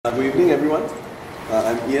Good evening, everyone.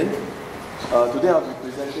 I'm Ian. Today I'll be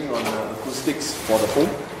presenting on acoustics for the home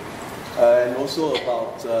and also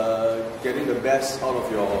about getting the best out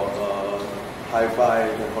of your hi-fi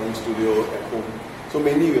recording studio at home. So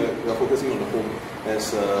mainly we are focusing on the home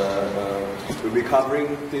as we'll be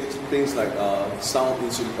covering things like sound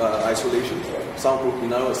isolation,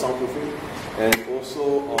 soundproofing, and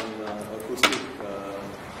also on acoustic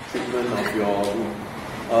treatment of your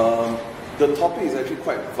room. The topic is actually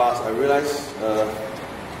quite vast. I realized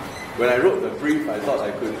when I wrote the brief, I thought I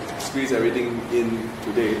could squeeze everything in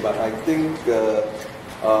today, but I think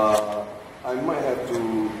I might have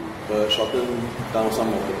to shorten down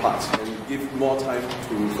some of the parts and give more time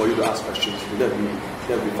for you to ask questions. That'd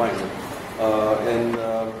be fine.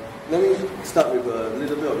 Let me start with a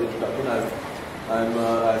little bit of introduction.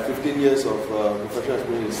 I have 15 years of professional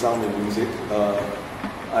experience in sound and music.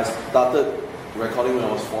 I started recording when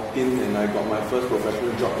I was 14, and I got my first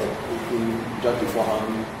professional job at 18, just before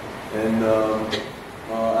Army. And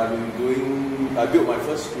I built my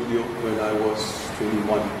first studio when I was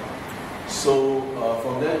 21. So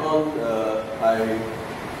from then on, I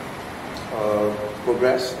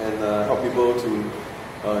progressed and helped people to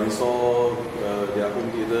install their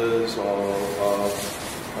home theaters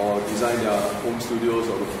or design their home studios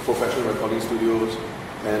or professional recording studios,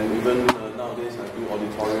 and even nowadays I do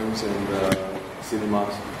auditoriums and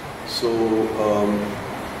cinemas. So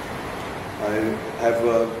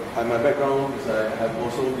my background is I have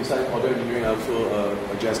also, besides audio engineering, I'm also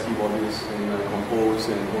a jazz keyboardist, and I compose,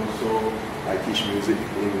 and also I teach music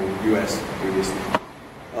in US previously.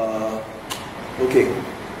 Okay,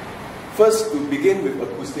 first to begin with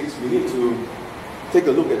acoustics, we need to take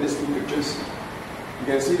a look at these two pictures. You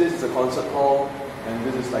can see this is a concert hall, and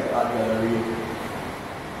this is like an art gallery.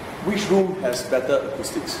 Which room has better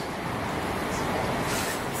acoustics?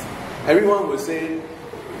 Everyone will say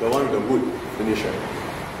the one with the wood finish.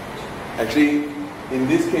 Actually, in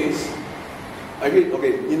this case,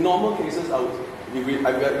 okay, in normal cases, if you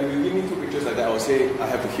give me two pictures like that, I would say I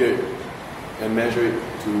have to hear it and measure it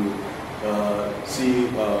to see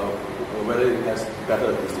whether it has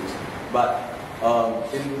better acoustics. But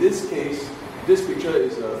in this case, this picture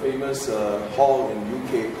is a famous hall in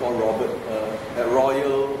UK called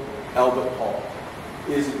Royal Albert Hall.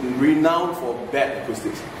 It is renowned for bad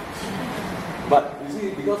acoustics. But you see,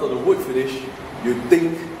 because of the wood finish, you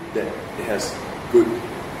think that it has good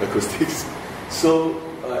acoustics. So,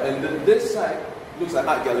 this side looks like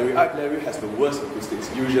art gallery. Art gallery has the worst acoustics.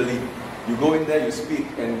 Usually, you go in there, you speak,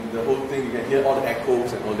 and the whole thing, you can hear all the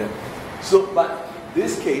echoes and all that. So, but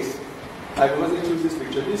this case, I purposely choose this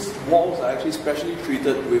picture. These walls are actually specially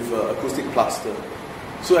treated with acoustic plaster.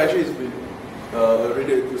 So actually, it's been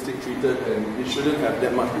already acoustic treated, and it shouldn't have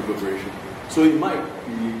that much reverberation. So it might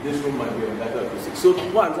be, this room might be a better acoustic. So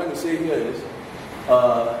what I'm trying to say here is,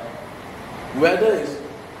 whether it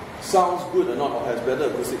sounds good or not, or has better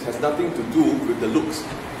acoustics, has nothing to do with the looks,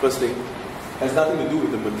 first thing. Has nothing to do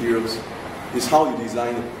with the materials. It's how you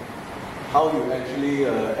design it. How you actually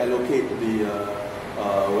allocate the,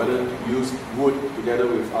 whether you use wood together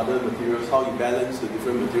with other materials, how you balance the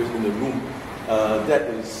different materials in the room. That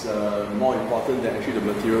is more important than actually the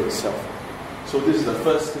material itself. So this is the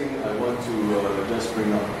first thing I want to just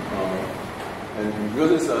bring up. And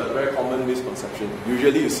because it's a very common misconception.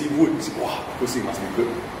 Usually you see wood, you say, wow, acoustic must be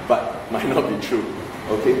good. But might not be true.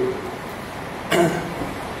 Okay?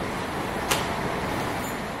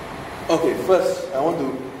 Okay, first I want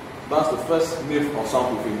to bust the first myth of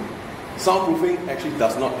soundproofing. Soundproofing actually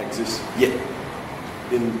does not exist yet.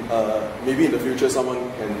 Maybe in the future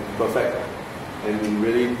someone can perfect and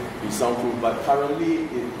really be soundproof, but currently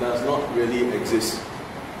it does not really exist.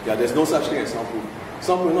 Yeah, there's no such thing as soundproof.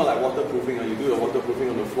 Soundproof is not like waterproofing. You do your waterproofing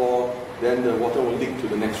on the floor, then the water will leak to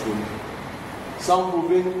the next room.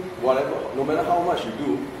 Soundproofing, whatever, no matter how much you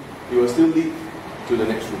do, it will still leak to the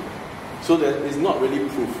next room. So that it's not really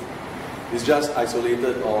proof. It's just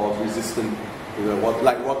isolated or resistant,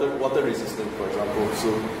 like water resistant, for example.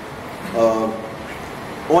 So,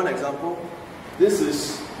 one example, this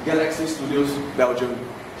is Galaxy Studios, Belgium,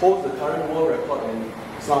 holds the current world record in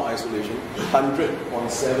sound isolation, 100.7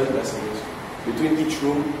 decibels between each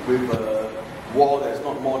room, with a wall that's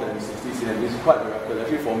not more than 60 cm. It's quite a record.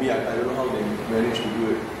 Actually, for me, I don't know how they managed to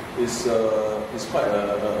do it. It's quite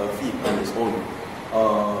a feat on its own.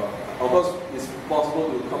 Of course, it's possible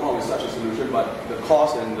to come up with such a solution, but the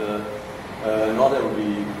cost and all that would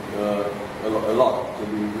be a lot. It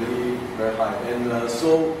would be really very high. And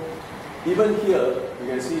so, even here, you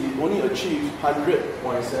can see it only achieved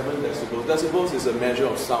 100.7 decibels. Decibels is a measure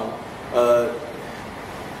of sound.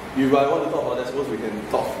 If I want to talk about decibels, we can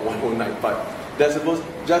talk one whole night, but decibels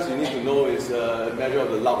just you need to know is a measure of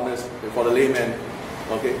the loudness for the layman.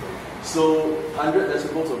 Okay, so 100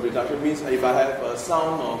 decibels of reduction means if I have a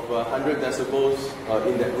sound of 100 decibels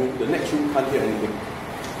in that room, the next room can't hear anything.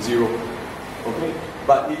 0. Okay,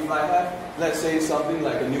 but if I have, let's say, something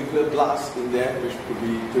like a nuclear blast in there, which could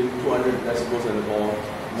be 200 decibels and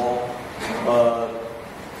more,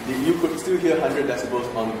 you could still hear 100 decibels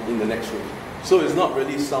in the next room. So it's not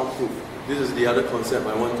really soundproof. This is the other concept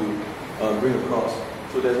I want to bring across.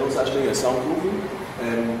 So there's no such thing as soundproofing,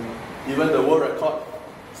 and even the world record,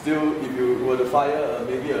 still, if you were to fire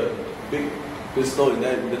maybe a big pistol in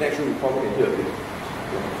there, in the next room you probably can hear a bit.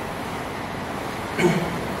 Yeah.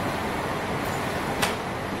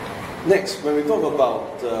 Next, when we talk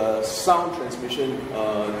about sound transmission,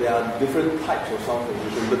 there are different types of sound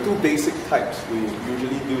transmission. The two basic types we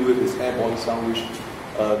usually deal with is airborne sound, which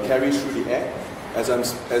carries through the air. As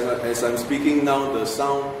I'm speaking now, the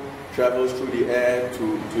sound travels through the air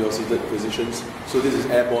to your seated positions. So this is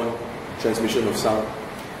airborne transmission of sound.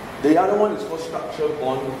 The other one is called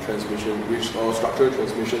structure-borne transmission, or structural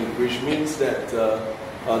transmission, which means that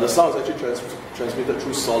the sound is actually transmitted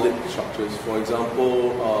through solid structures. For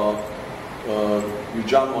example, you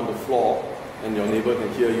jump on the floor and your neighbour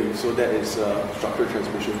can hear you. So that is structural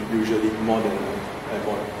transmission, usually more than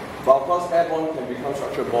airborne. But of course, airborne can become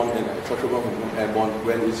structure-borne and structure-borne can become airborne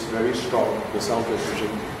when it's very strong. The sound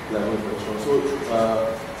transmission level is very strong. So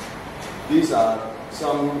these are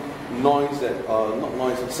some noise that, not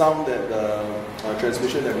noise, sound that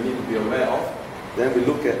transmission that we need to be aware of. Then we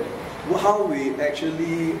look at how we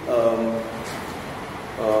actually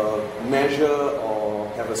measure or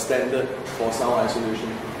have a standard for sound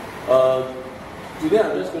isolation. Today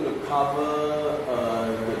I'm just going to cover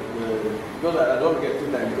because I don't want to get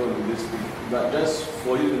too technical into this, but just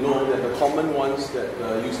for you to know that the common ones that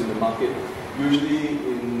are used in the market, usually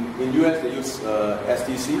in US they use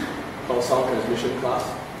STC, called sound transmission class.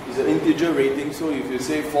 It's an integer rating, so if you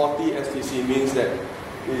say 40 STC means that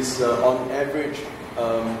is on average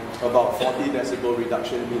about 40 decibel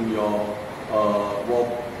reduction in your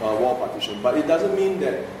wall partition. But it doesn't mean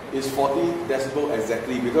that it's 40 decibel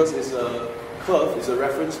exactly, because it's a curve, it's a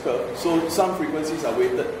reference curve. So some frequencies are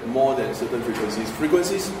weighted more than certain frequencies.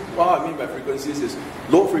 Frequencies, what I mean by frequencies is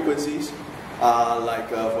low frequencies are like,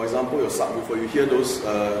 for example, your subwoofer. You hear those,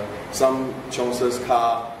 some Chong's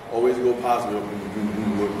car always go past,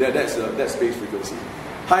 that's bass frequency.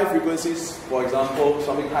 High frequencies, for example,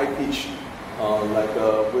 something high pitch, like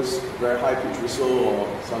a very high pitch whistle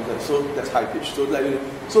or something. So that's high pitch. So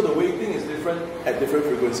the weighting is different at different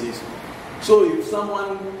frequencies. So if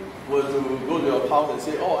someone were to go to your house and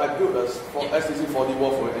say, oh, I built a STC 40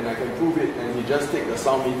 watt for it and I can prove it, and he just take the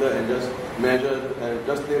sound meter and just measure and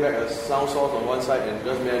just lay back a sound source on one side and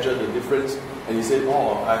just measure the difference, and he said,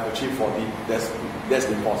 oh, I've achieved 40, that's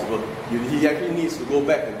impossible. He actually needs to go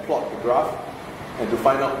back and plot the graph and to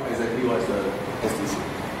find out exactly what's the STC.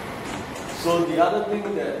 So the other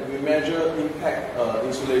thing that we measure impact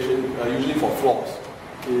insulation, usually for floors,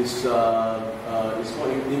 is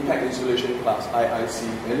called impact insulation class, IIC,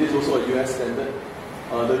 and this is also a US standard.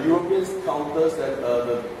 The European counters that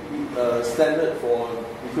the standard for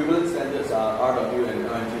equivalent standards are RW and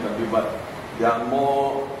RMTW, but there are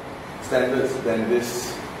more standards than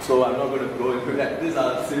this, so I'm not going to go into that. These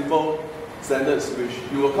are simple standards which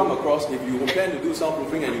you will come across if you plan to do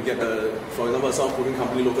soundproofing and you get for example, a soundproofing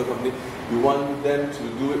company, local company, you want them to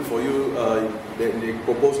do it for you, they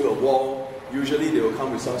propose you a wall. Usually they will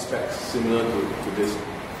come with some specs similar to this.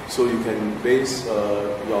 So you can base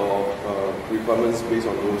your requirements based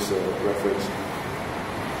on those reference.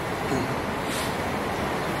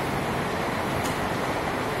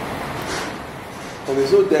 Okay,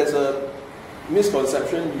 so there's a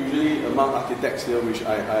misconception usually among architects here, which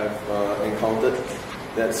I have encountered,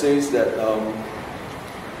 that says that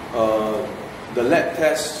the lab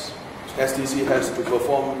tests STC has to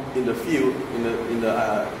perform in the field,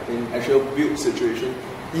 in actual build situation,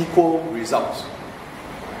 equal results.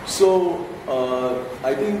 So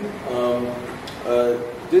I think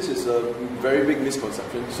this is a very big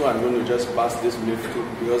misconception. So I'm going to just bust this myth too,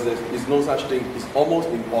 because there is no such thing. It's almost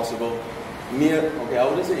impossible. Okay, I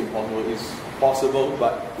wouldn't say impossible. It's possible,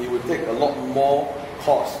 but it would take a lot more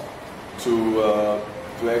cost to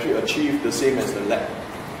actually achieve the same as the lab.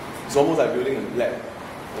 It's almost like building a lab.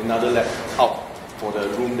 Another lab out for the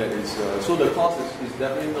room that is, so the cost is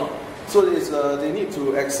definitely not, so it's, they need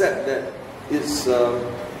to accept that it's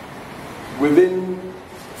within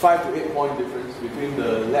 5 to 8 point difference between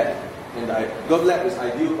the lab and because lab is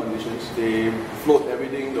ideal conditions, they float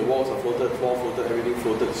everything, the walls are floated, floor floated, everything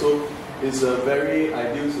floated, so it's a very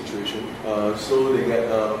ideal situation. So they get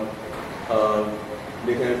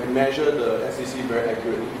they can measure the STC very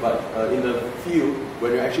accurately. But in the field,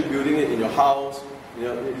 when you're actually building it in your house, you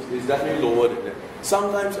know, it's definitely lower than that.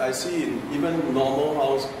 Sometimes I see in even normal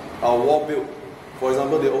house, our wall build, for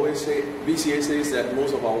example, they always say, BCA says that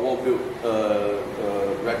most of our wall build,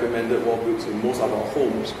 recommended wall builds in most of our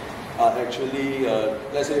homes are actually,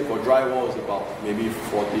 let's say for drywall is about maybe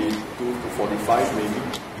 42 to 45 maybe,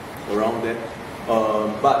 around that.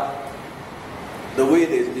 But the way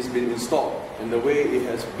it's been installed and the way it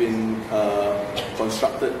has been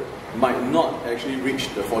constructed might not actually reach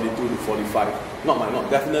the 42 to 45. Might not,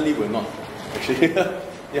 definitely will not. Actually,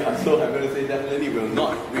 yeah, so I'm going to say definitely will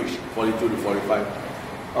not reach 42 to 45.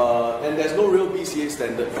 And there's no real BCA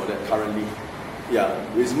standard for that currently. Yeah,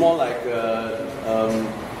 it's more like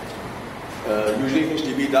usually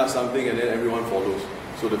HDB does something and then everyone follows.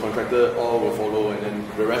 So the contractor all will follow, and then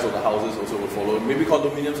the rest of the houses also will follow. Maybe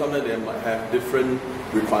condominiums, sometimes they might have different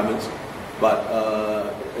requirements, but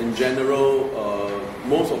in general,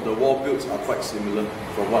 most of the wall builds are quite similar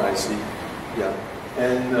from what I see. Yeah,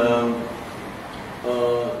 and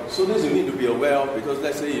so this you need to be aware of, because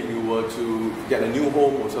let's say if you were to get a new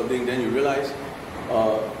home or something, then you realize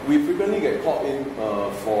we frequently get caught in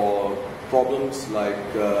for problems like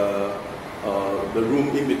the room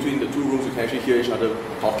in between the two rooms, you can actually hear each other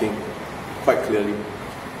talking quite clearly.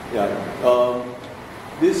 Yeah,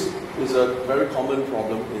 this is a very common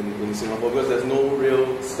problem in Singapore because there's no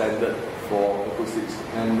real standard for acoustics.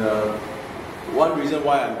 And one reason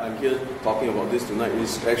why I'm here talking about this tonight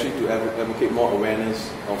is actually to advocate more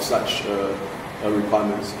awareness of such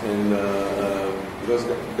requirements. And because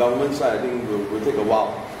the government side, I think, will take a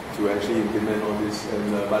while to actually implement all this,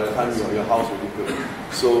 and by the time your house will be built.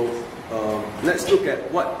 So let's look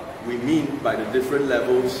at what we mean by the different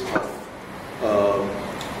levels of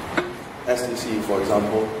STC, for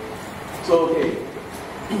example. So, okay,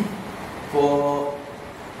 for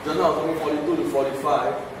just now talking 42 to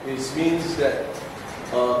 45, it means that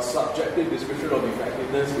subjective description of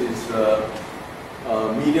effectiveness is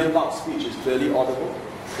medium loud speech is clearly audible,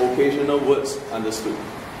 occasional words understood.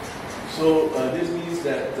 So this means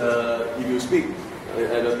that if you speak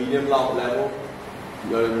at a medium loud level,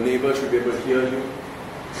 your neighbour should be able to hear you,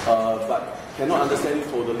 but cannot understand you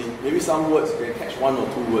totally. Maybe some words can catch one or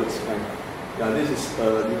two words. Yeah, this is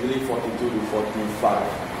usually 42 to 45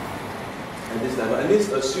 at this level. And this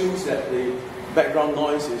assumes that the background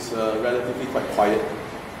noise is relatively quite quiet.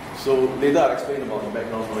 So later I'll explain about the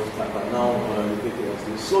background noise part, but now you take it as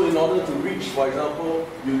this. So in order to reach, for example,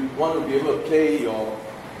 you want to be able to play your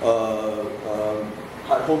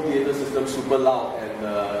home theater system super loud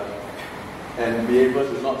and be able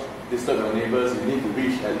to not disturb your neighbors, you need to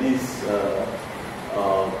reach at least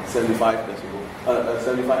 75 decibel,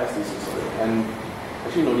 75 STC, sorry. And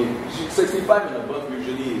actually no need, 65 and above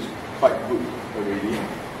usually is quite good already.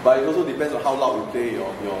 But it also depends on how loud you play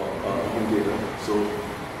your home theater. So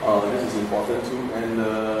this is important too. And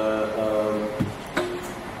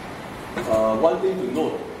one thing to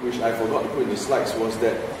note, which I forgot to put in the slides, was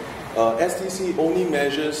that STC only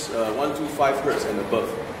measures 125 Hz and above,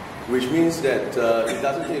 which means that it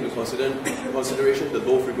doesn't take into consideration the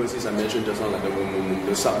low frequencies I mentioned just now, like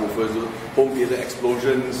the subwoofers, the home theater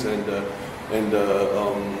explosions, and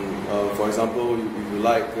for example, if you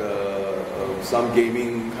like some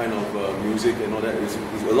gaming kind of music and all that, it's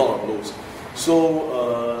a lot of lows.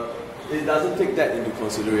 So it doesn't take that into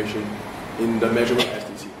consideration in the measurement of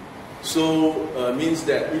STC. So means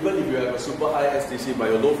that even if you have a super high STC, but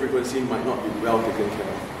your low frequency might not be well taken care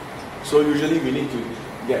of. So usually we need to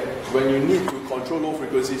get, when you need to control low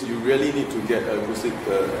frequencies, you really need to get an acoustic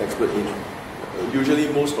expert in. Usually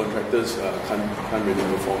most contractors can't really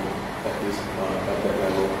perform at this at that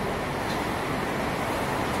level.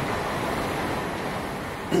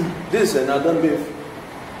 This is another myth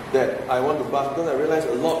that I want to bust, because I realize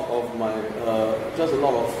a lot of my, just a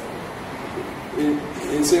lot of,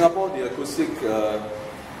 in Singapore, the acoustic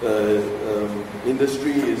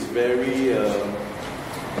industry is very,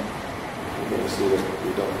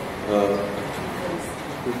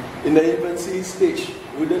 in the infancy stage.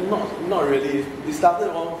 We did not really. It started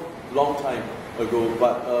a long time ago,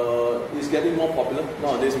 but it's getting more popular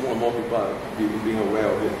nowadays. More and more people are being aware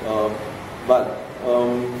of it. But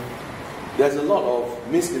there's a lot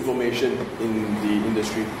of misinformation in the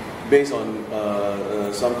industry based on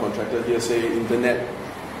some contractor here say internet,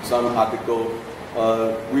 some article.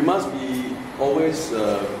 We must be always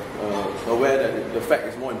aware that the fact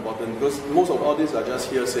is more important, because most of all these are just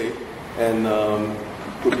hearsay, and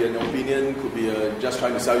could be an opinion, could be just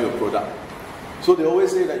trying to sell you a product. So they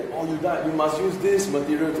always say like, oh, you must use this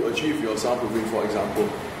material to achieve your soundproofing, for example.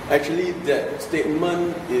 actually that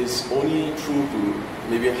statement is only true to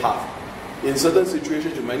maybe half. In certain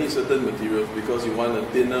situations, you might need certain materials because you want a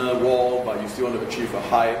thinner wall, but you still want to achieve a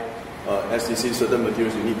high STC, certain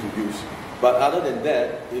materials you need to use. But other than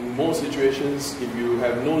that, in most situations, if you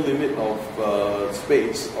have no limit of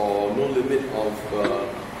space or no limit of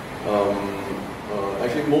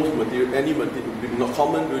actually most material, any material,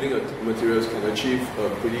 common building materials can achieve a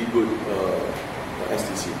pretty good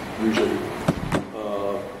STC usually.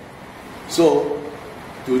 So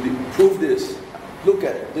to prove this, look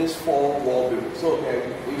at this 4 wall building. So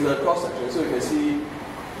okay, it's a cross section. So you can see.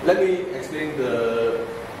 Let me explain the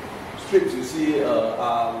strips you see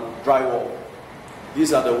are drywall.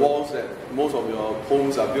 These are the walls that most of your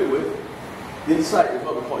homes are built with. Inside is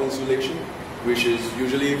what we call insulation, which is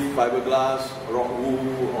usually fiberglass, rock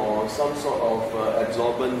wool, or some sort of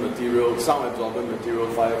absorbent material, sound absorbent material,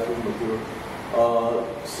 fireproof material.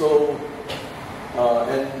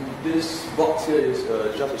 And this box here is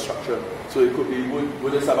just a structure, so it could be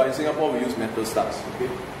wooden studs, but in Singapore we use metal studs. Okay,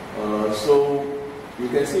 so you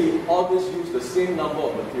can see all this use the same number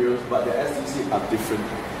of materials, but the STC are different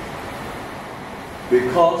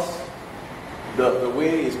because the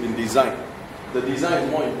way it's been designed. The design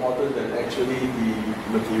is more important than actually the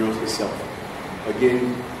materials itself.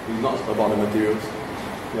 Again, it's not about the materials.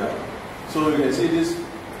 Yeah. So you can see this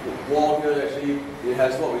wall here actually, it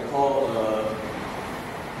has what we call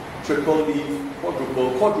triple leaf,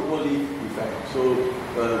 quadruple leaf effect. So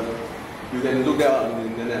you can look that up on the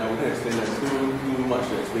internet. I won't explain that. It's too much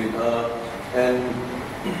to explain.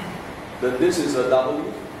 This is a double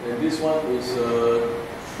leaf, and this one is a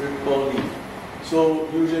triple leaf. So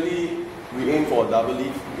usually we aim for a double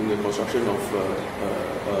leaf in the construction of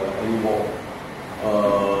any wall.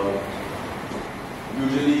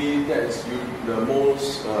 Usually that is the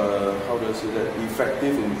most, how do I say that,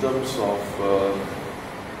 effective in terms of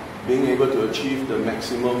being able to achieve the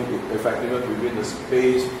maximum effectiveness within the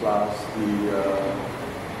space plus the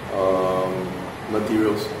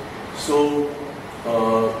materials. So,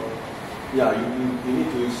 yeah, you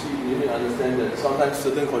need to see, you need to understand that sometimes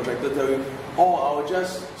certain contractors tell you, oh, I'll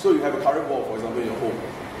just, so you have a current wall, for example, in your home.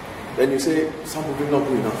 Then you say, soundproofing not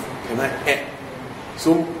good enough, can I add?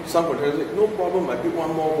 So some contractors say, no problem, I build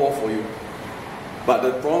one more wall for you. But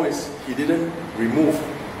the problem is, he didn't remove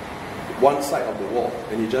one side of the wall,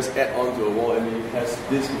 and he just add on to a wall, and it has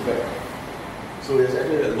this effect. So it's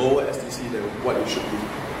actually a lower STC than what it should be.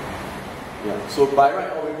 Yeah. So by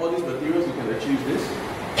right, with all these materials, you can achieve this.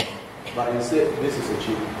 But instead, this is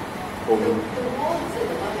achieved. The wall is the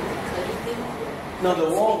one with curving thing? Now the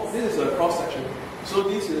wall, this is a cross section. So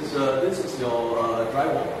this is your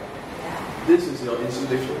drywall. This is your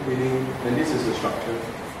insulation, meaning, and this is the structure.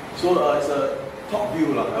 So it's a top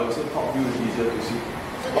view, I would say top view is easier to see.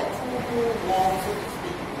 So that two walls, so to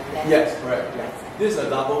speak. Yes, correct. Yeah. This is a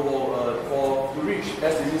double wall. To reach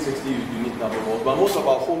STC 60, you need double walls. But most of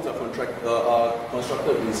our homes are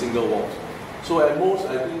constructed in single walls. So at most,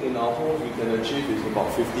 I think in our homes we can achieve is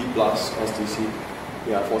about 50 plus STC,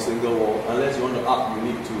 yeah, for single wall. Unless you want to up, you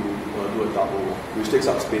need to do a double wall, which takes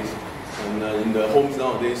up space. And in the homes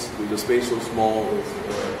nowadays, with the space so small, it's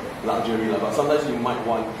luxury. But sometimes you might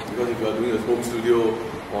want, because if you are doing a home studio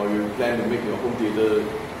or you plan to make your home theater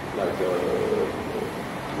like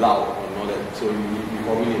loud and all that, so you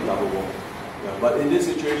probably need a double wall. Yeah, but in this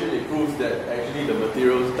situation, it proves that actually the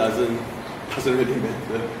materials doesn't really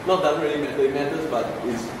matter. Not doesn't really matter, it matters, but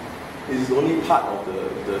it's only part of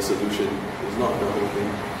the solution. It's not the whole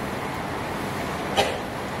thing.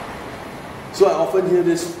 So I often hear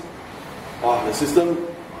this, the system,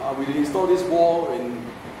 we install this wall in,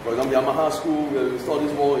 for example, Yamaha school, we install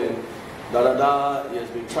this wall in da-da-da, it has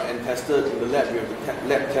been tried and tested in the lab, we have the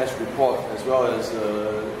lab test report as well as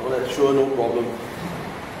all that, sure, no problem.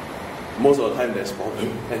 Most of the time there's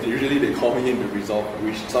problem, and usually they call me in to resolve,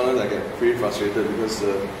 which sometimes I get pretty frustrated because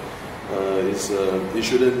it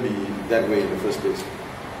shouldn't be that way in the first place.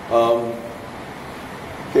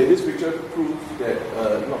 Okay, this picture proves that,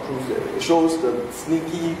 it shows the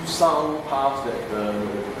sneaky sound paths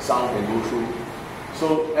that sound can go through.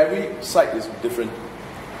 So every site is different.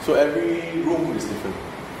 So every room is different.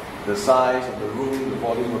 The size of the room, the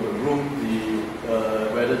volume of the room,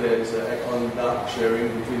 whether there's an aircon duct sharing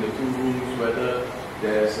between the two rooms, whether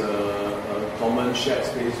there's a common shared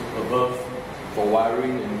space above for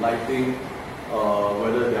wiring and lighting,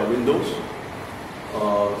 whether there are windows.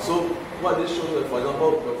 So what this shows is, for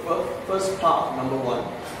example, the first path, number one,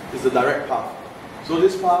 is the direct path. So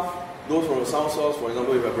this path goes from a sound source, for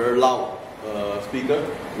example, if you have a very loud speaker,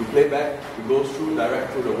 you play back, it goes through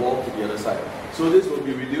direct through the wall to the other side. So this will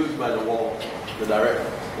be reduced by the wall, the direct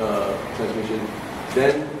transmission.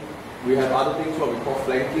 Then we have other things what we call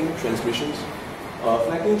flanking transmissions.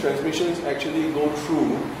 Flanking transmissions actually go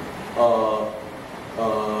through,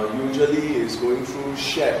 usually is going through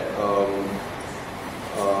shared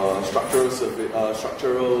structural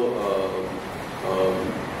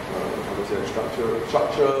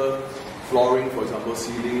structure flooring, for example,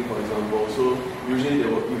 ceiling, for example. So usually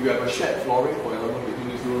if you have a shared flooring, for example, between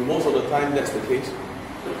this room, most of the time that's the case,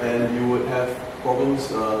 and you would have problems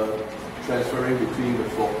transferring between the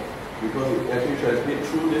floor because it actually transmits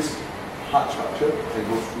through this hard structure and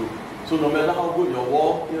goes through. So no matter how good your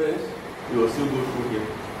wall here is, it will still go through here.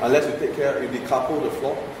 Unless you take care, if you decouple the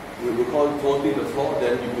floor, we call it floating the floor,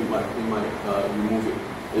 then you might remove it.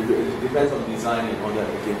 It depends on design and all that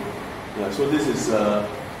again. Yeah, so this is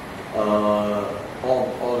all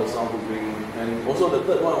the soundproofing. And also the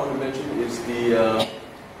third one I want to mention is the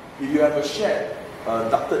if you have a shared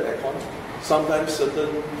ducted aircon, sometimes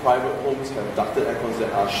certain private homes have ducted aircons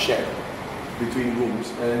that are shared between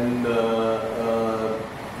rooms, and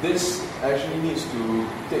this actually needs to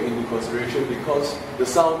take into consideration because the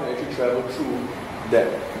sound can actually travel through that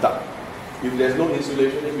duct. If there's no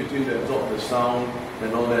insulation in between to absorb the sound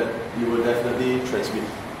and all that, it will definitely transmit.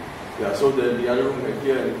 Yeah, so the other room can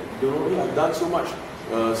hear, and I've done so much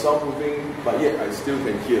soundproofing, but yet I still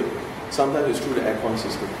can hear. Sometimes it's through the aircon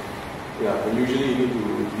system. Yeah, and usually you need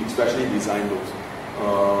to especially design those.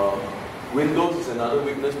 Windows is another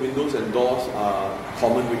weakness. Windows and doors are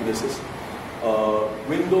common weaknesses.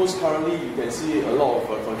 Windows currently, you can see a lot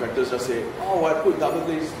of contractors just say, oh, I put double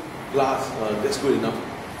glazed glass, that's good enough.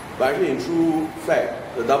 But actually, in true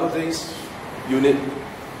fact, the double glazed unit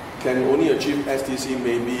can only achieve STC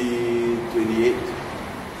maybe 28,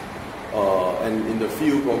 and in the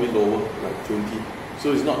field probably lower, like 20.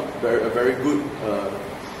 So it's not a very good,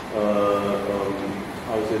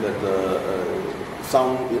 how to say that,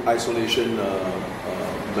 sound isolation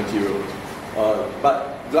material.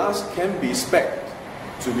 But glass can be spec'd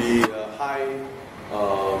to be high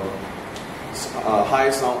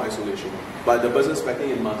sound isolation. But the person spec'ing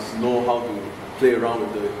it must know how to play around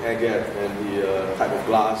with the air gap and the type of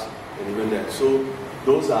glass and even that. So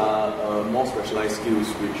those are more specialized skills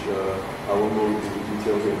which I won't go into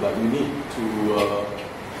details here, but you need to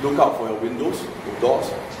look out for your windows, your doors.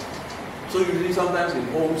 So usually sometimes in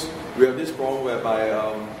homes we have this problem whereby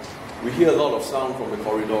we hear a lot of sound from the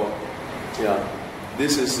corridor. Yeah,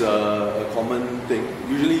 this is a common thing.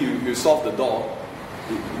 Usually you solve the door,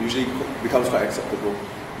 it usually becomes quite acceptable.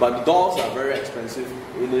 But the doors are very expensive.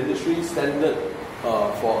 In the industry standard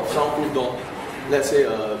for a soundproof door, let's say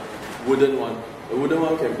a wooden one. A wooden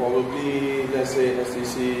one can probably, let's say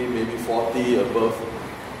STC maybe 40 above,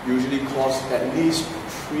 usually cost at least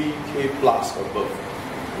 3K plus above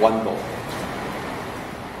one door.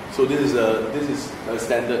 So this is a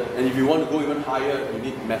standard. And if you want to go even higher, you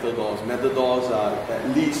need metal doors. Metal doors are at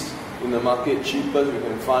least in the market, cheapest you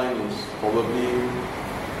can find is probably,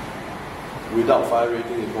 without fire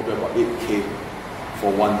rating, is probably about 8K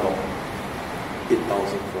for one door.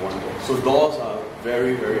 8,000 for one door. So doors are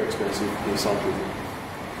very, very expensive in soundproofing.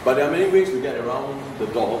 But there are many ways to get around the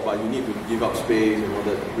door, but you need to give up space and all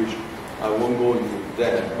that, which I won't go into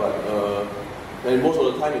that. But and most of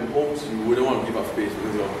the time in homes, you wouldn't want to give up space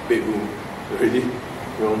because your bedroom already,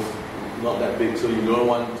 not that big, so you don't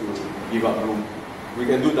want to give up room. We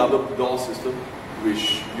can do double door system,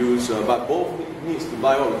 which use, but both needs to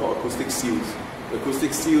buy what we call acoustic seals.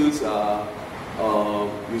 Acoustic seals are,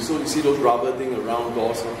 you see those rubber thing around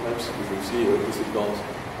doors sometimes, if you see acoustic doors.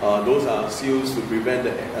 Those are seals to prevent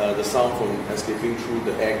the sound from escaping through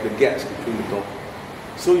the gaps between the door.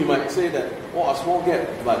 So you might say that, oh, a small gap,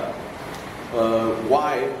 but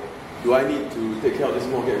why do I need to take care of this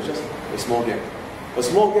small gap? It's just a small gap. A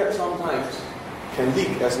small gap sometimes can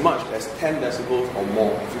leak as much as 10 decibels or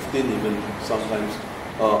more, 15 even sometimes,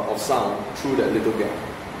 of sound through that little gap.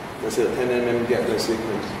 Let's say a 10 mm gap, let's say,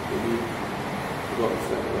 maybe forgot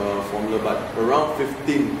the formula, but around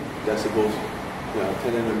 15 decibels, yeah,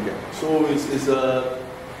 10 mm gap. So it's a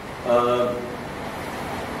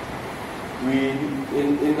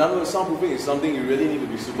in other words, soundproofing is something you really need to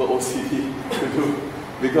be super OCD to do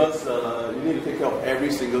because you need to take care of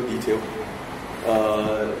every single detail.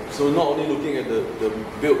 So not only looking at the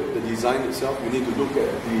build, the design itself, you need to look at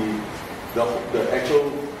the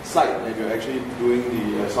actual site that you're actually doing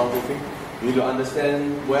the soundproofing. You need to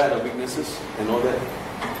understand where are the weaknesses and all that.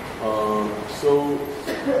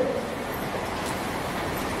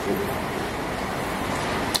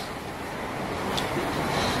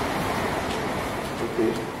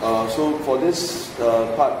 So for this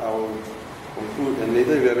part, I will conclude, and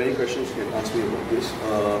later if you have any questions, you can ask me about this.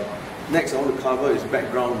 Next, I want to cover is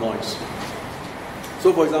background noise.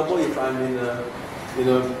 So for example, if I'm in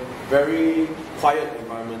a very quiet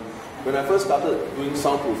environment, when I first started doing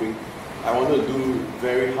soundproofing, I wanted to do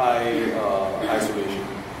very high isolation.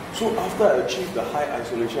 So after I achieved the high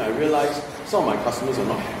isolation, I realized some of my customers are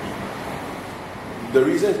not happy. The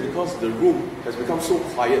reason is because the room has become so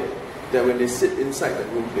quiet that when they sit inside the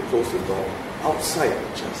room, they close the door. Outside,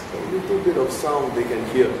 just a little bit of sound they can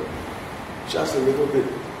hear. Just a little bit.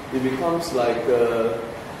 It becomes like,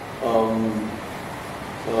 how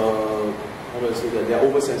do I say that? They're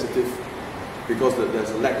oversensitive because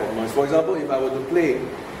there's a lack of noise. For example, if I were to play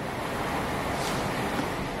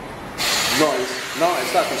noise, now I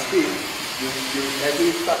start to speak, you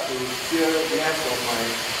actually start to hear less of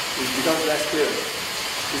it becomes less clear.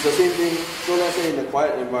 It's the same thing. So let's say in a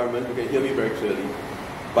quiet environment, you can hear me very clearly,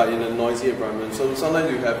 but in a noisy environment, so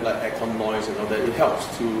sometimes you have like aircon noise and all that. It helps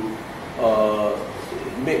to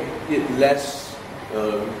make it less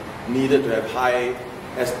needed to have high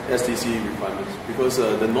STC requirements, because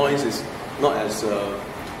the noise is not as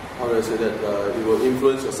how do I say that, it will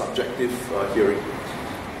influence your subjective hearing.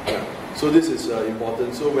 Yeah. So this is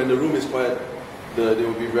important. So when the room is quiet, they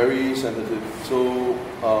will be very sensitive. So,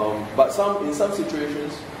 but in some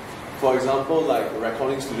situations, for example, like a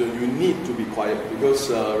recording studio, you need to be quiet,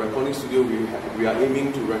 because recording studio we are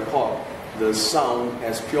aiming to record the sound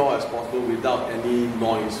as pure as possible without any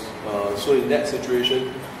noise. So in that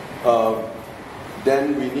situation,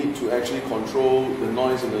 then we need to actually control the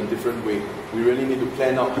noise in a different way. We really need to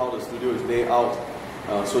plan out how the studio is laid out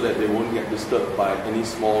so that they won't get disturbed by any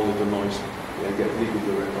small little noise and get leaked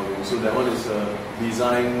into the recording. So that one is a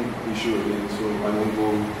design issue again, so I won't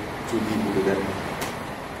go too deep into that.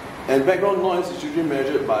 And background noise is usually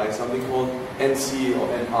measured by something called NC or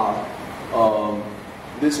NR.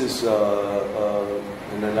 This is,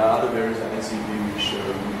 and then there are other variants like NCB, which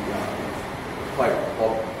are quite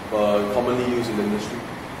commonly used in the industry.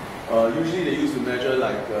 Usually they use to measure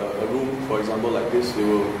like a room, for example, like this. They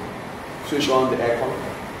will switch on the aircon,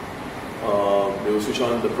 they will switch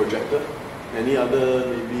on the projector, any other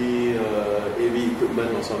maybe AV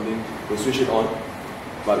equipment or something, they'll switch it on,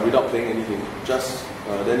 but without playing anything. Just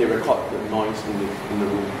then they record the noise in the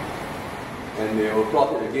room, and they will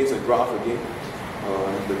plot it against a graph again.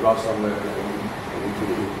 The graph somewhere into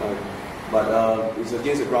the room, but it's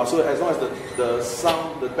against the graph. So as long as the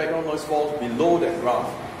sound, the background noise falls below that graph,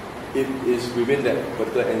 it is within that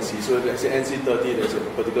particular NC. So let's say NC 30, there's a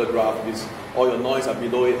particular graph, if all your noise are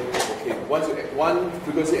below it, okay. Once one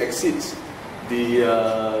frequency exceeds the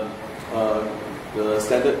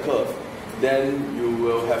standard curve, then you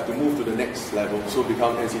will have to move to the next level, so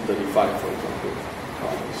become NC 35, for example.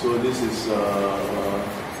 So this is a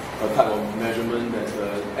type of measurement that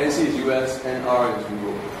NC is US, NR is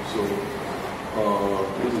Europe. So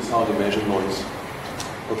this is how they measure noise.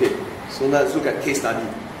 Okay, so let's look at case study,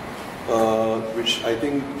 which I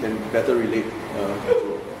think can better relate.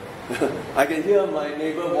 I can hear my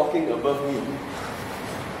neighbour walking above me.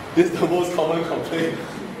 This is the most common complaint.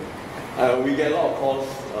 We get a lot of calls,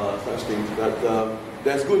 such things, but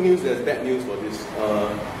there's good news, there's bad news for this.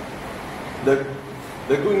 The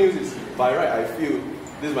good news is, by right, I feel,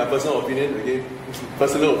 this is my personal opinion, again,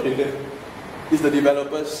 personal opinion, it's the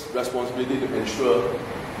developer's responsibility to ensure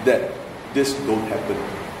that this don't happen.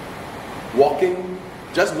 Walking,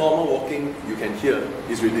 just normal walking, you can hear,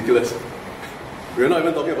 is ridiculous. We're not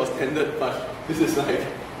even talking about standard touch. This is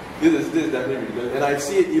definitely ridiculous. And I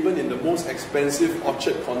see it even in the most expensive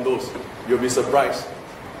orchard condos. You'll be surprised.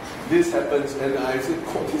 This happens, and I said,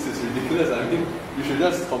 oh, this is ridiculous. I think you should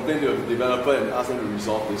just complain to the developer and ask them to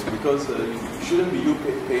resolve this, because it shouldn't be you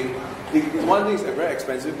paying. One thing is very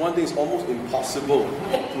expensive, one thing is almost impossible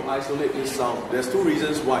to isolate this sound. There's two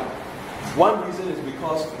reasons why. One reason is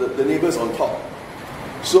because the neighbour's on top.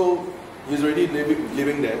 So he's already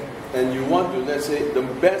living there, and you want to, let's say, the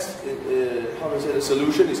best, how to say, the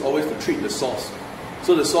solution is always to treat the source.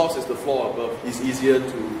 So the source is the floor above. It's easier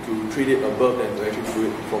to treat it above than to actually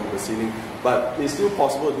do it from the ceiling. But it's still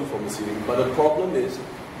possible to do from the ceiling. But the problem is,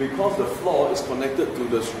 because the floor is connected to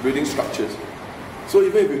the building structures, so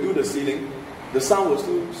even if you do the ceiling, the sound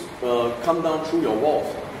will still come down through your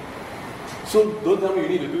walls. So don't tell me you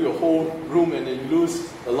need to do your whole room and then you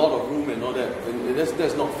lose a lot of room and all that. And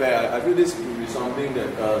that's not fair. I feel this will be something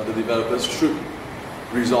that the developers should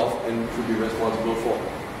resolve and should be responsible for.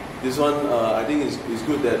 This one, I think is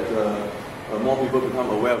good that more people become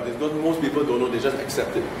aware of this, because most people don't know, they just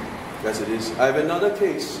accept it as it is. I have another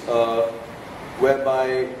case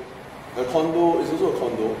whereby a condo, is also a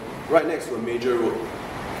condo, right next to a major road.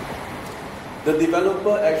 The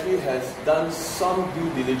developer actually has done some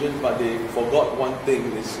due diligence, but they forgot one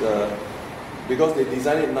thing, is because they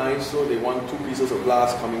design it nice, so they want 2 pieces of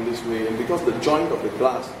glass coming this way, and because the joint of the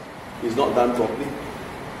glass is not done properly,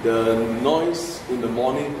 the noise in the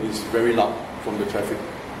morning is very loud from the traffic.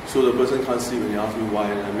 So the person can't sleep when you ask me why,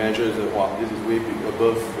 and I measure that, wow, this is way big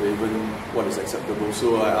above even what is acceptable.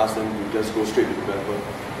 So I ask them to just go straight to the developer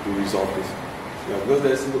to resolve this. Yeah, because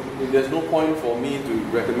there's no point for me to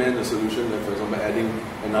recommend a solution that, for example, adding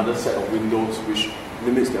another set of windows which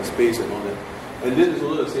limits their space and all that. And this is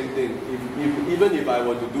also the same thing. Even if I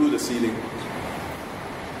were to do the ceiling,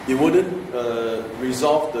 it wouldn't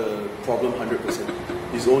resolve the problem 100%.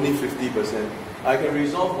 It's only 50%. I can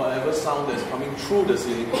resolve whatever sound that's coming through the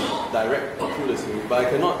ceiling, direct through the ceiling, but I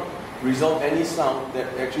cannot resolve any sound that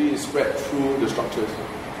actually is spread through the structures.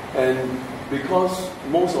 And because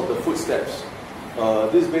most of the footsteps,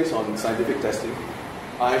 this is based on scientific testing,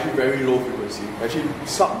 are actually very low frequency, actually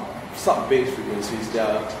sub-bass frequencies. They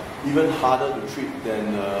are even harder to treat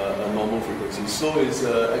than a normal frequency. So it's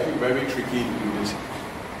actually very tricky to do this.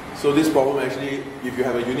 So this problem actually, if you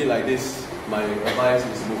have a unit like this, my advice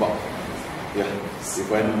is to move out. Yeah,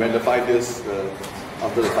 when the 5 years,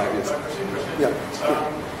 after the 5 years. Yeah.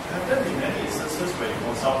 Have there been any instances where you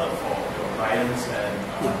consulted for your clients and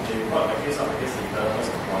they brought the case of the developers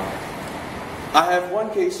of one? I have one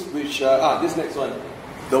case which, this next one,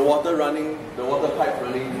 the water pipe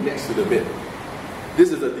running next to the bed.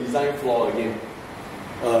 This is a design flaw again.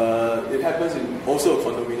 It happens in also a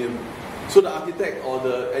condominium. So the architect or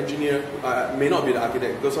the engineer, may not be the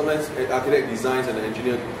architect, because sometimes the architect designs and the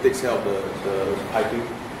engineer takes care of the piping.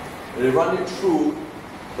 And they run it through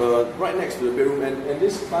right next to the bedroom. And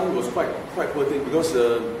this time was quite poor thing, because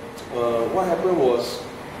what happened was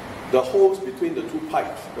the holes between the 2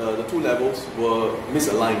 pipes, the 2 levels were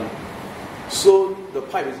misaligned. So the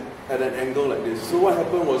pipe is at an angle like this. So what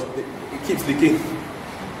happened was it keeps leaking.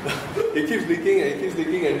 It keeps leaking and it keeps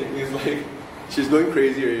leaking, and it's like she's going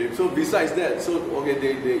crazy already. So besides that, so okay,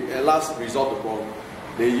 they at last resolved the problem.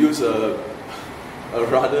 They use a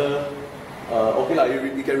rather okay, like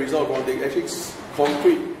you can resolve the problem. They actually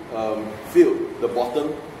concrete filled the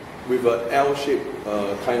bottom with an L-shaped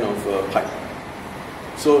kind of pipe.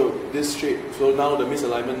 So this shape, so now the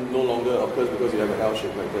misalignment no longer occurs because you have an L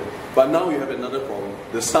shape like that. But now you have another problem.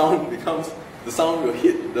 The sound will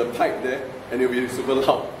hit the pipe there and it will be super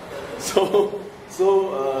loud. So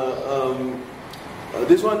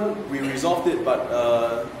this one we resolved it, but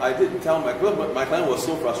I did tell my client was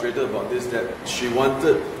so frustrated about this that she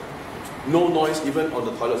wanted no noise even on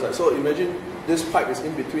the toilet side. So imagine this pipe is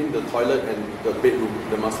in between the toilet and the bedroom,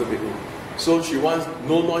 the master bedroom. So she wants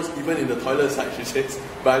no noise even in the toilet side, she says.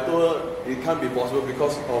 But I told her it can't be possible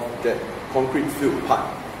because of that concrete filled pipe.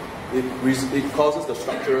 It causes the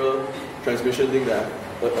structural transmission thing that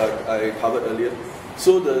I covered earlier.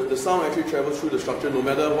 So the sound actually travels through the structure no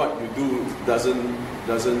matter what you do, doesn't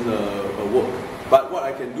work. But what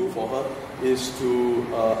I can do for her is to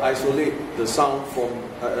isolate the sound from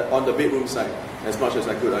on the bedroom side as much as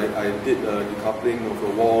I could. I did decoupling of the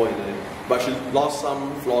wall, but she lost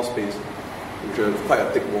some floor space, which was quite a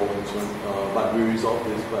thick wall. But we resolved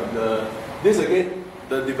this. But this again,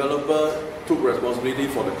 the developer took responsibility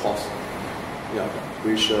for the cost. Yeah,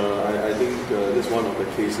 which I think is one of the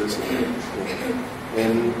cases.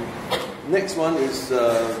 And next one is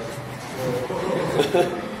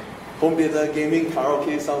home theater, gaming,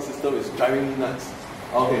 karaoke sound system is driving me nuts.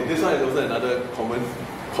 Okay, this one is also another common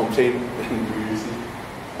complaint that we receive.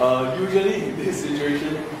 Usually in this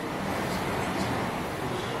situation,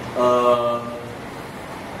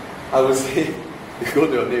 I would say you go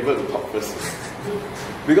to your neighbor to talk first.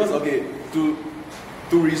 Because okay, to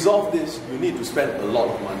resolve this, you need to spend a lot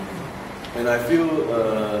of money. And I feel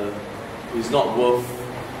it's not worth.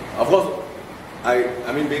 Of course,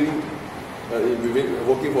 I mean we've been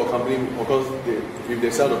working for a company, of course, if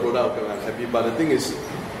they sell the product, okay, I'm happy. But the thing is,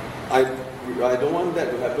 I don't want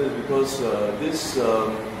that to happen because this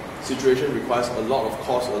situation requires a lot of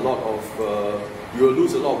cost, a lot of, you will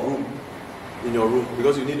lose a lot of room in your room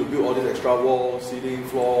because you need to build all these extra walls, ceiling,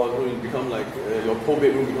 floor, so it become like your whole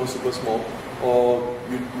bedroom becomes super small. Or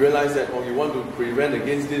you realize that you want to prevent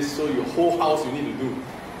against this, so your whole house you need to do.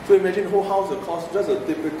 So imagine whole house, the cost, just a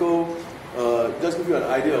typical, just give you an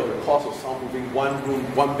idea of the cost of soundproofing one room,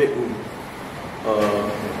 one bedroom.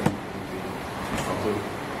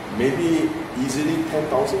 Maybe easily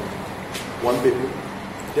 10,000, one bedroom.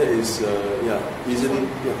 That is, easily.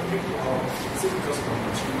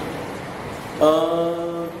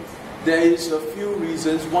 There is a few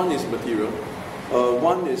reasons. One is material.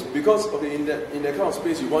 One is because in that kind of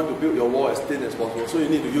space you want to build your wall as thin as possible, so you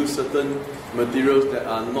need to use certain materials that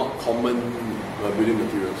are not common building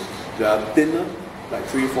materials. They are thinner like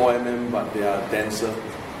 3-4 mm, but they are denser.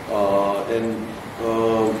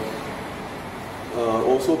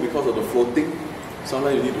 Also because of the floating,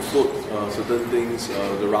 sometimes you need to float certain things,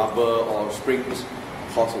 the rubber or springs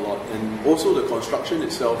cost a lot. And also the construction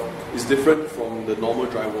itself is different from the normal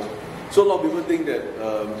drywall. So a lot of people think that,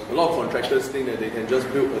 a lot of contractors think that they can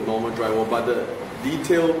just build a normal drywall, but the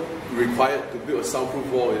detail required to build a soundproof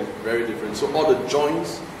wall is very different. So all the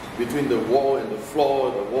joints between the wall and the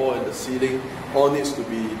floor, the wall and the ceiling, all needs to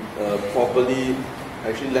be properly,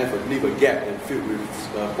 actually leave a gap and filled with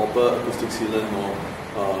proper acoustic sealant, or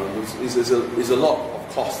it's a lot of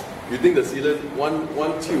cost. You think the sealant,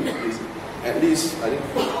 one tube is at least, I think,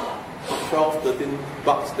 $12-13.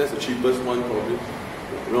 That's the cheapest one probably.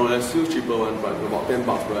 No, there's still cheaper one, but about $10,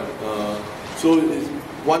 right? So it's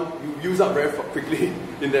you use up very quickly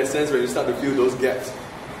in that sense when you start to fill those gaps.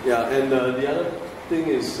 Yeah, and the other thing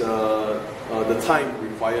is the time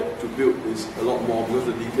required to build is a lot more because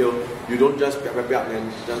the detail, you don't just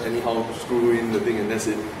and just anyhow screw in the thing and that's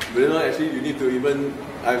it. But actually you need to even,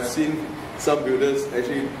 I've seen some builders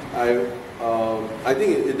actually, I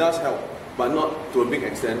think it does help, but not to a big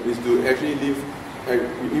extent, is to actually leave,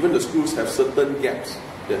 even the screws have certain gaps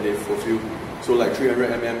that they fulfill. So like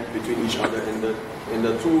 300 mm between each other, and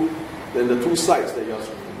the two sides that you're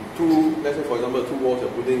let's say for example 2 walls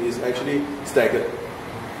you're putting is actually staggered.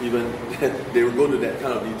 Even they will go to that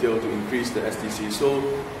kind of detail to increase the STC. So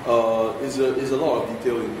is a lot of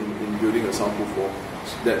detail in building a soundproof wall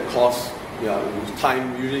that costs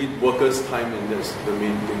time, usually workers' time, and that's the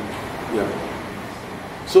main thing. Yeah.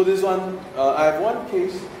 So this one, I have one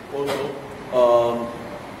case also.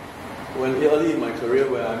 When early in my career,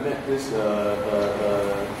 where I met this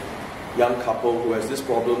young couple who has this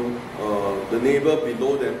problem, the neighbour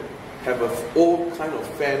below them have an old kind of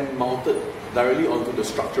fan mounted directly onto the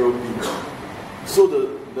structural beam. So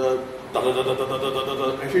the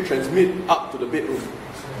actually transmit up to the bedroom.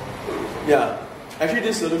 Yeah, actually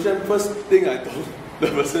this solution, first thing I told the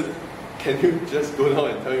person, can you just go down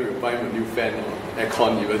and tell him to buy him a new fan or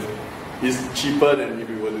aircon even? It's cheaper than if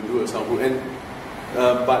you were to do a soundproof. And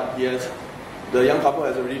but yes, the young couple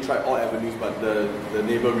has already tried all avenues, but the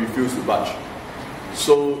neighbor refused to budge.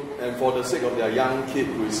 So, and for the sake of their young kid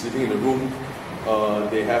who is sitting in the room,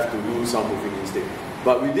 they have to do soundproofing instead.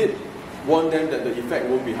 But we did warn them that the effect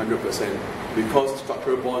won't be 100% because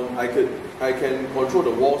structural bond, I can control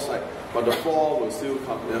the wall side, but the floor will still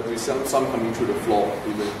come. There will be some coming through the floor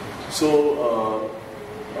even. So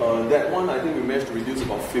that one, I think we managed to reduce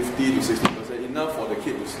about 50 to 60%, enough for the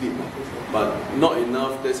kid to sleep, but not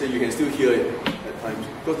enough. Let's say you can still hear it at times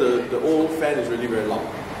because the old fan is really very loud.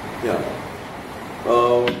 Yeah.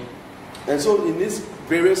 And so in this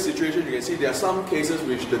various situations, you can see there are some cases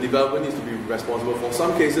which the developer needs to be responsible for.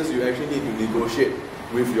 Some cases you actually need to negotiate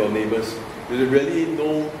with your neighbours. There's really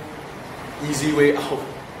no easy way out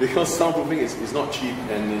because soundproofing is not cheap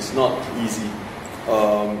and it's not easy.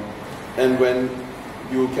 And when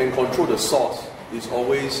you can control the source, it's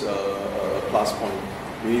always a plus point.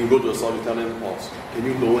 When you go to the source, you tell them, can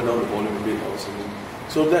you lower down the volume a bit or something.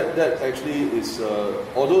 So that actually is,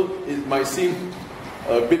 although it might seem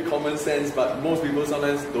a bit common sense, but most people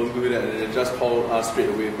sometimes don't do that and they just call us straight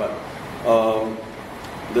away. But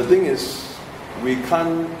the thing is, we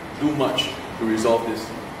can't do much to resolve this.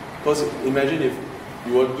 Because imagine if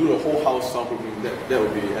you were to do the whole house soundproofing, that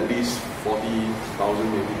would be at least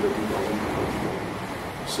 40,000, maybe 30,000.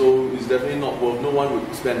 So it's definitely not worth. No one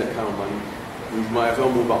would spend that kind of money. We might as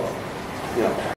well move out. Yeah.